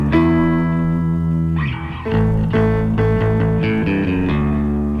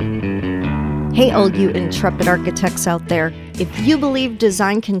Hey, all you intrepid architects out there. If you believe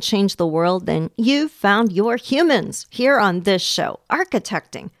design can change the world, then you've found your humans here on this show,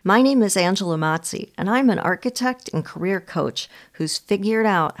 Architecting. My name is Angela Mazzi, and I'm an architect and career coach who's figured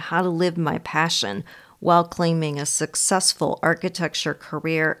out how to live my passion while claiming a successful architecture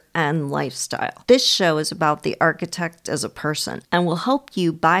career and lifestyle. This show is about the architect as a person and will help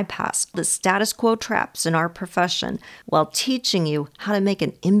you bypass the status quo traps in our profession while teaching you how to make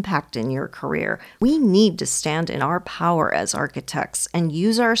an impact in your career. We need to stand in our power as architects and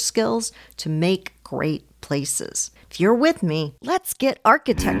use our skills to make great places. If you're with me, let's get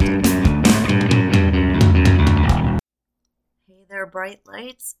architecting. Hey there, bright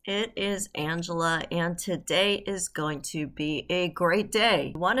lights. It is Angela, and today is going to be a great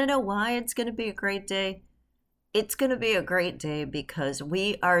day. You want to know why it's going to be a great day? It's going to be a great day because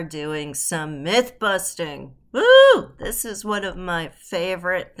we are doing some myth busting. Woo! This is one of my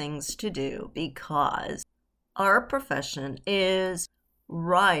favorite things to do because our profession is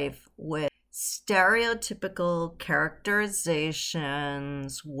rife with stereotypical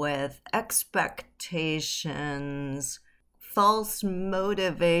characterizations, with expectations, false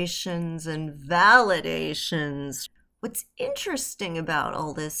motivations and validations. What's interesting about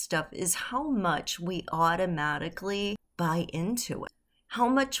all this stuff is how much we automatically buy into it, how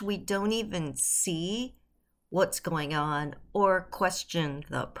much we don't even see what's going on or question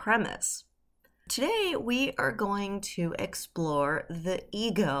the premise. Today, we are going to explore the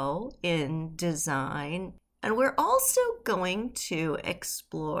ego in design, and we're also going to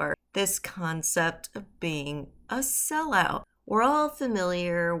explore this concept of being a sellout. We're all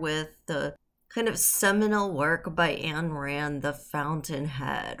familiar with the kind of seminal work by Ayn Rand, The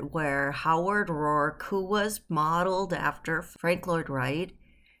Fountainhead, where Howard Roark, who was modeled after Frank Lloyd Wright,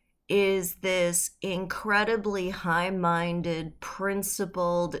 is this incredibly high-minded,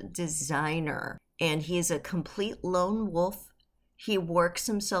 principled designer. And he's a complete lone wolf. He works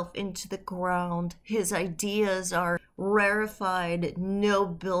himself into the ground. His ideas are rarefied,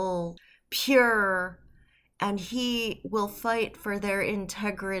 noble, pure, and he will fight for their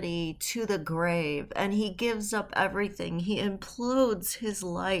integrity to the grave. And he gives up everything. He implodes his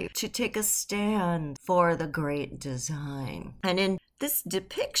life to take a stand for the great design. And in this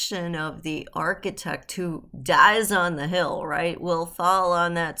depiction of the architect who dies on the hill, right, will fall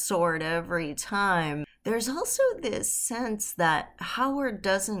on that sword every time, there's also this sense that Howard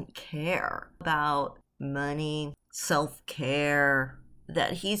doesn't care about money, self-care,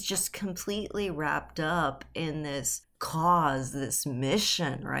 that he's just completely wrapped up in this cause, this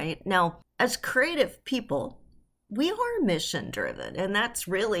mission, right? Now, as creative people, we are mission-driven, and that's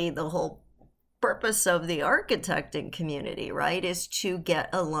really the whole purpose of the architecting community, right, is to get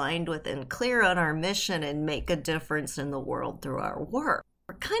aligned with and clear on our mission and make a difference in the world through our work.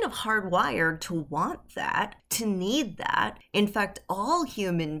 We're kind of hardwired to want that, to need that. In fact, all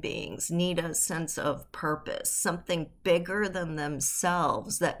human beings need a sense of purpose, something bigger than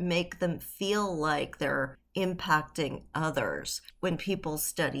themselves that make them feel like they're impacting others. When people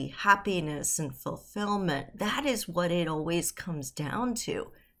study happiness and fulfillment, that is what it always comes down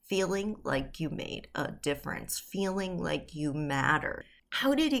to. Feeling like you made a difference, feeling like you matter.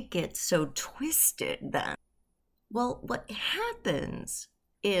 How did it get so twisted then? Well, what happens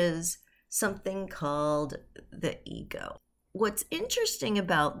is something called the ego. What's interesting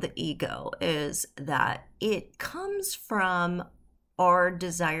about the ego is that it comes from our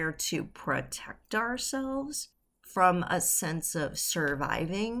desire to protect ourselves, from a sense of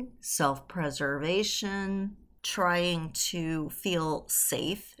surviving, self-preservation, trying to feel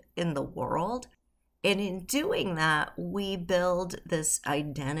safe in the world. And in doing that, we build this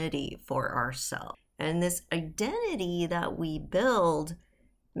identity for ourselves. And this identity that we build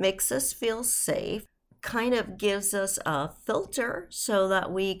makes us feel safe, kind of gives us a filter so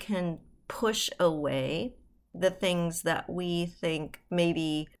that we can push away the things that we think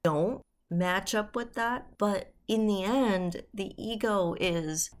maybe don't match up with that. But in the end, the ego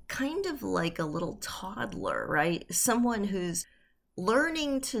is kind of like a little toddler, right? Someone who's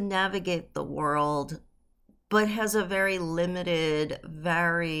learning to navigate the world, but has a very limited,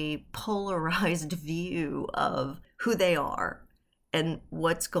 very polarized view of who they are and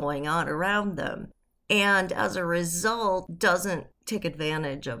what's going on around them. And as a result, doesn't take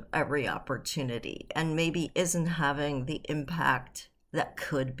advantage of every opportunity and maybe isn't having the impact that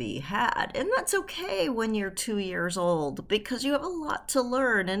could be had. And that's okay when you're 2 years old because you have a lot to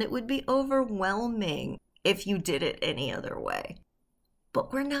learn and it would be overwhelming if you did it any other way.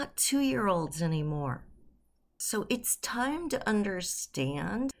 But we're not 2-year-olds anymore. So it's time to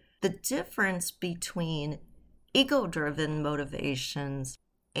understand the difference between ego-driven motivations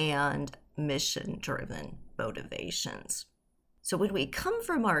and mission-driven motivations. So when we come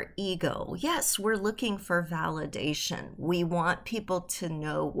from our ego, yes, we're looking for validation. We want people to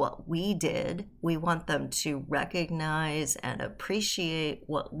know what we did. We want them to recognize and appreciate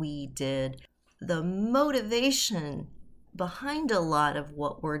what we did. The motivation behind a lot of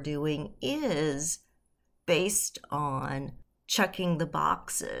what we're doing is based on checking the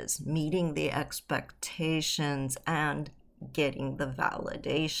boxes, meeting the expectations, and getting the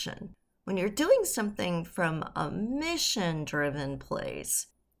validation. When you're doing something from a mission-driven place,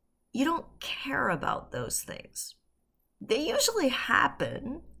 you don't care about those things. They usually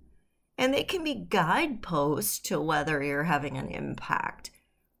happen, and they can be guideposts to whether you're having an impact,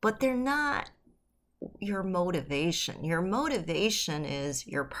 but they're not your motivation. Your motivation is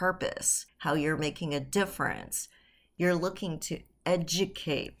your purpose, how you're making a difference. You're looking to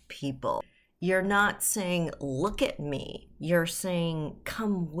educate people. You're not saying, look at me. You're saying,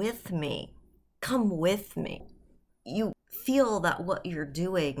 come with me. Come with me. You feel that what you're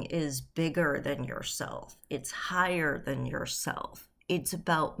doing is bigger than yourself. It's higher than yourself. It's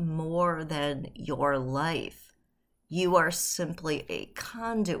about more than your life. You are simply a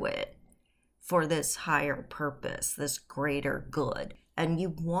conduit for this higher purpose, this greater good. And you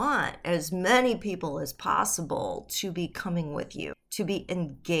want as many people as possible to be coming with you, to be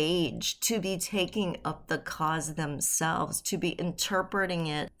engaged, to be taking up the cause themselves, to be interpreting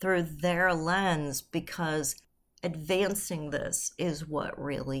it through their lens, because advancing this is what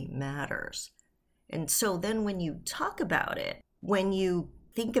really matters. And so then when you talk about it, when you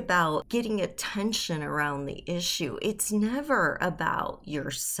think about getting attention around the issue, it's never about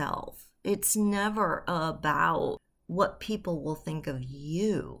yourself. It's never about what people will think of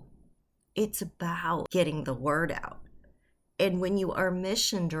you. It's about getting the word out. And when you are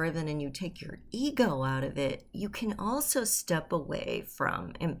mission driven and you take your ego out of it, you can also step away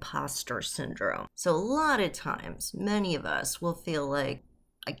from imposter syndrome. So a lot of times, many of us will feel like,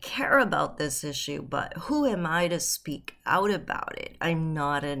 I care about this issue, but who am I to speak out about it? I'm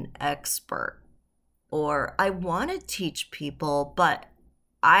not an expert. Or I want to teach people, but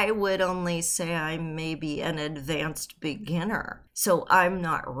I would only say I'm maybe an advanced beginner, so I'm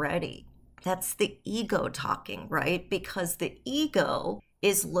not ready. That's the ego talking, right? Because the ego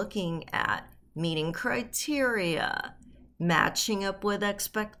is looking at meeting criteria, matching up with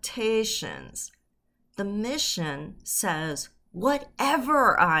expectations. The mission says,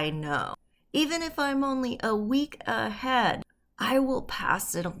 whatever I know, even if I'm only a week ahead, I will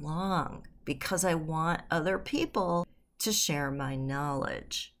pass it along because I want other people to share my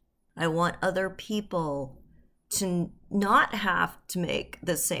knowledge. I want other people to not have to make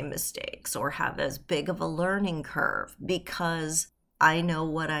the same mistakes or have as big of a learning curve because I know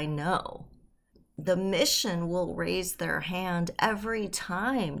what I know. The mission will raise their hand every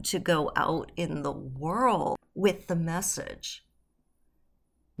time to go out in the world with the message.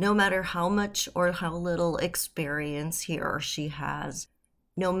 No matter how much or how little experience he or she has,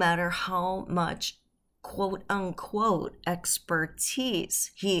 no matter how much quote unquote expertise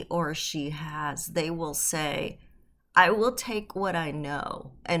he or she has, they will say, I will take what I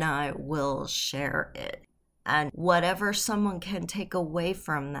know and I will share it. And whatever someone can take away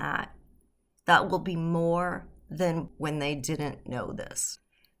from that, that will be more than when they didn't know this.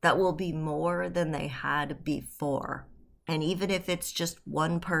 That will be more than they had before. And even if it's just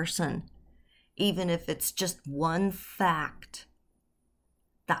one person, even if it's just one fact,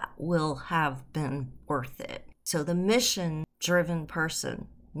 that will have been worth it. So the mission-driven person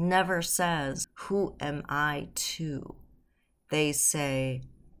never says, who am I to? They say,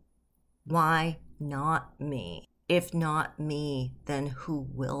 why not me? If not me, then who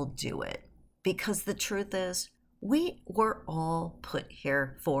will do it? Because the truth is, we were all put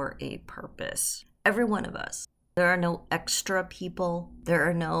here for a purpose. Every one of us. There are no extra people. There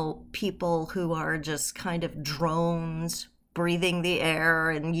are no people who are just kind of drones breathing the air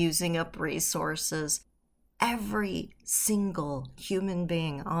and using up resources. Every single human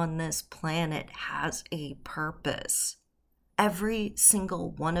being on this planet has a purpose. Every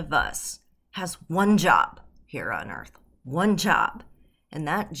single one of us has one job here on Earth. One job. And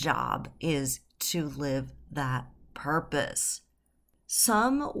that job is to live that purpose.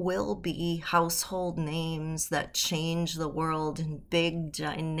 Some will be household names that change the world in big,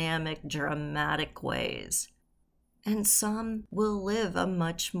 dynamic, dramatic ways. And some will live a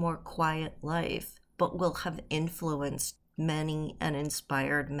much more quiet life, but will have influenced many and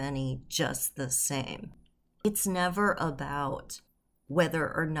inspired many just the same. It's never about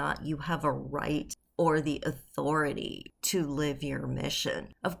whether or not you have a right or the authority to live your mission.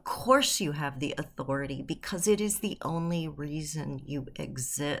 Of course you have the authority because it is the only reason you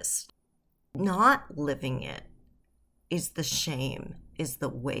exist. Not living it is the shame, is the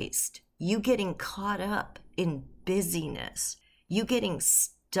waste. You getting caught up in busyness, you getting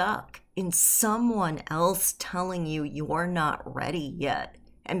stuck in someone else telling you you're not ready yet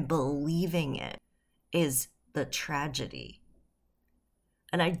and believing it is the tragedy.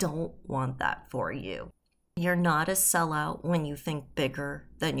 And I don't want that for you. You're not a sellout when you think bigger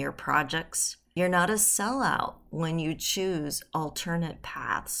than your projects. You're not a sellout when you choose alternate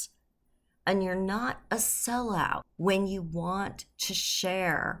paths. And you're not a sellout when you want to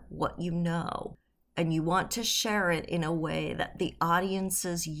share what you know. And you want to share it in a way that the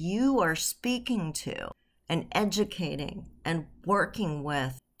audiences you are speaking to and educating and working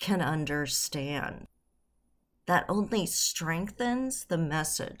with can understand. That only strengthens the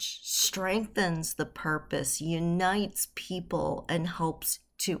message, strengthens the purpose, unites people, and helps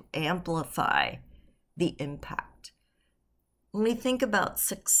to amplify the impact. When we think about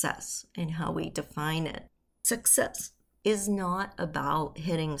success and how we define it, success is not about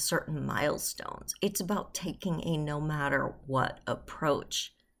hitting certain milestones. It's about taking a no matter what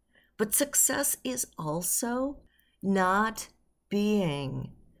approach. But success is also not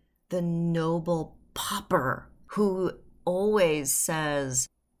being the noble pauper who always says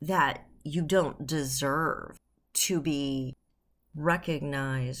that you don't deserve to be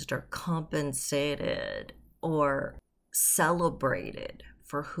recognized or compensated or celebrated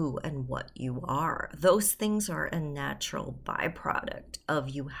for who and what you are. Those things are a natural byproduct of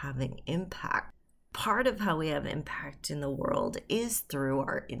you having impact. Part of how we have impact in the world is through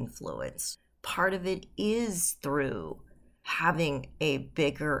our influence. Part of it is through having a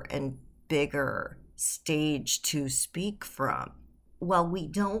bigger and bigger stage to speak from. While we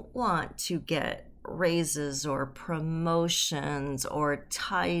don't want to get raises or promotions or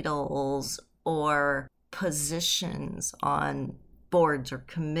titles or positions on boards or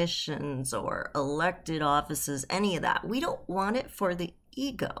commissions or elected offices, any of that, we don't want it for the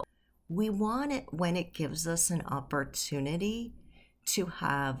ego. We want it when it gives us an opportunity to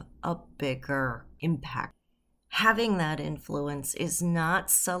have a bigger impact. Having that influence is not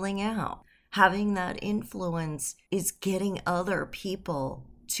selling out. Having that influence is getting other people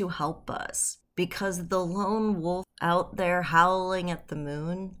to help us, because the lone wolf out there howling at the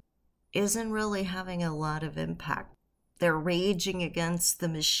moon isn't really having a lot of impact. They're raging against the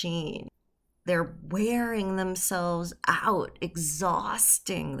machine. They're wearing themselves out,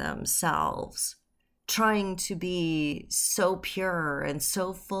 exhausting themselves, trying to be so pure and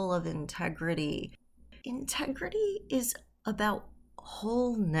so full of integrity. Integrity is about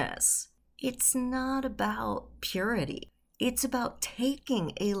wholeness. It's not about purity. It's about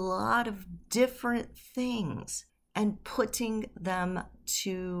taking a lot of different things and putting them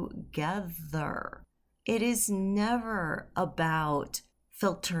together. It is never about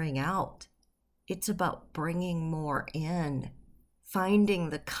filtering out. It's about bringing more in, finding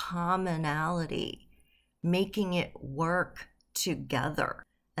the commonality, making it work together.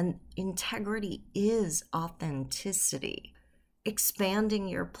 And integrity is authenticity. Expanding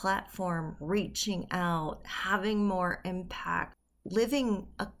your platform, reaching out, having more impact, living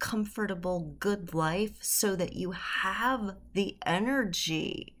a comfortable, good life so that you have the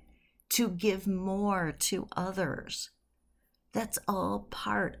energy to give more to others. That's all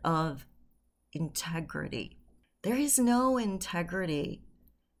part of integrity. There is no integrity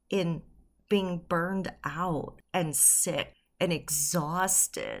in being burned out and sick and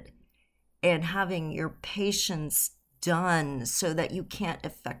exhausted and having your patience done so that you can't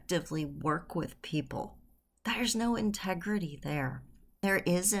effectively work with people. There's no integrity there. There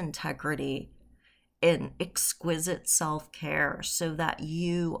is integrity in exquisite self-care so that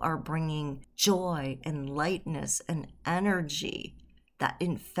you are bringing joy and lightness and energy that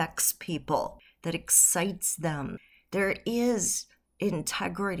infects people, that excites them. There is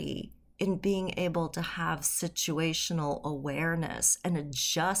integrity in being able to have situational awareness and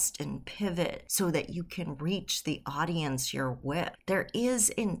adjust and pivot so that you can reach the audience you're with. There is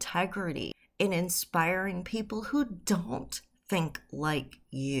integrity in inspiring people who don't think like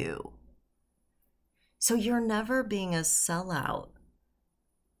you. So you're never being a sellout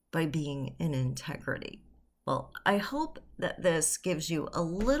by being in integrity. Well, I hope that this gives you a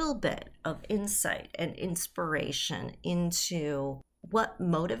little bit of insight and inspiration into what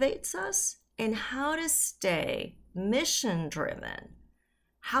motivates us and how to stay mission-driven,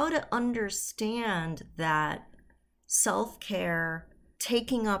 how to understand that self-care,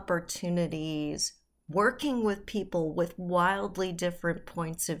 taking opportunities, working with people with wildly different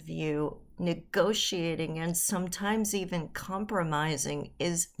points of view, negotiating and sometimes even compromising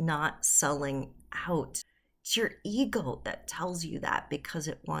is not selling out. It's your ego that tells you that because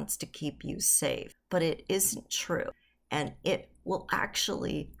it wants to keep you safe, but it isn't true. And it will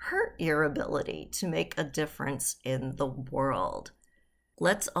actually hurt your ability to make a difference in the world.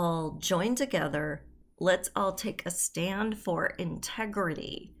 Let's all join together. Let's all take a stand for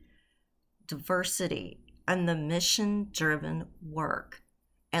integrity, diversity, and the mission-driven work.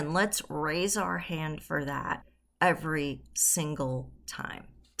 And let's raise our hand for that every single time.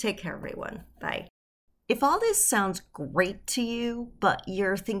 Take care, everyone. Bye. If all this sounds great to you, but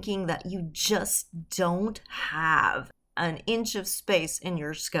you're thinking that you just don't have an inch of space in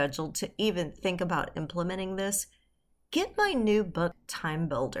your schedule to even think about implementing this, get my new book, Time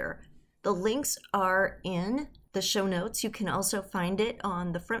Builder. The links are in the show notes. You can also find it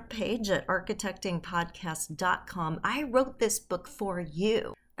on the front page at architectingpodcast.com. I wrote this book for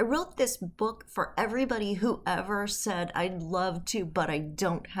you. I wrote this book for everybody who ever said, I'd love to, but I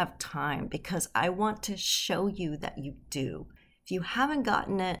don't have time, because I want to show you that you do. If you haven't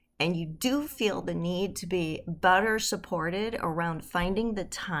gotten it and you do feel the need to be better supported around finding the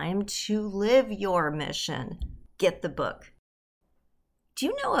time to live your mission, get the book. Do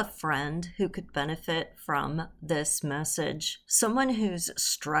you know a friend who could benefit from this message? Someone who's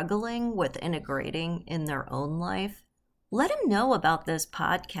struggling with integrating in their own life? Let them know about this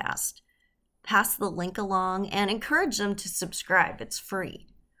podcast. Pass the link along and encourage them to subscribe. It's free.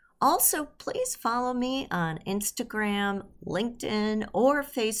 Also, please follow me on Instagram, LinkedIn, or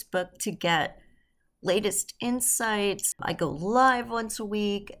Facebook to get latest insights. I go live once a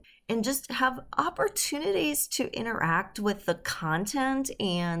week and just have opportunities to interact with the content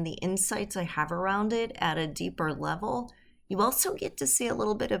and the insights I have around it at a deeper level. You also get to see a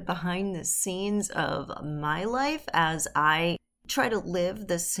little bit of behind the scenes of my life as I try to live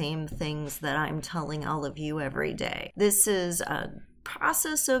the same things that I'm telling all of you every day. This is a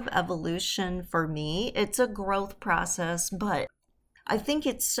process of evolution for me. It's a growth process, but I think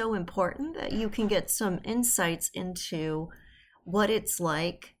it's so important that you can get some insights into what it's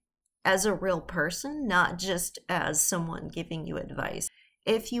like as a real person, not just as someone giving you advice.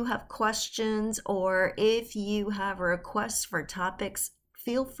 If you have questions or if you have requests for topics,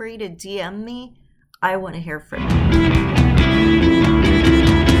 feel free to DM me. I want to hear from you.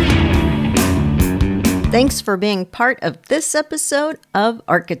 Thanks for being part of this episode of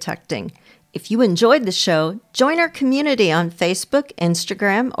Architecting. If you enjoyed the show, join our community on Facebook,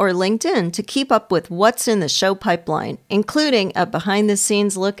 Instagram, or LinkedIn to keep up with what's in the show pipeline, including a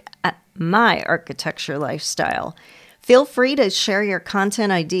behind-the-scenes look at my architecture lifestyle. Feel free to share your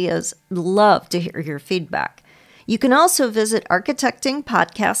content ideas. Love to hear your feedback. You can also visit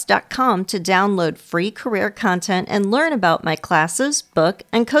architectingpodcast.com to download free career content and learn about my classes, book,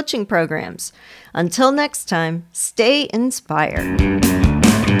 and coaching programs. Until next time, stay inspired.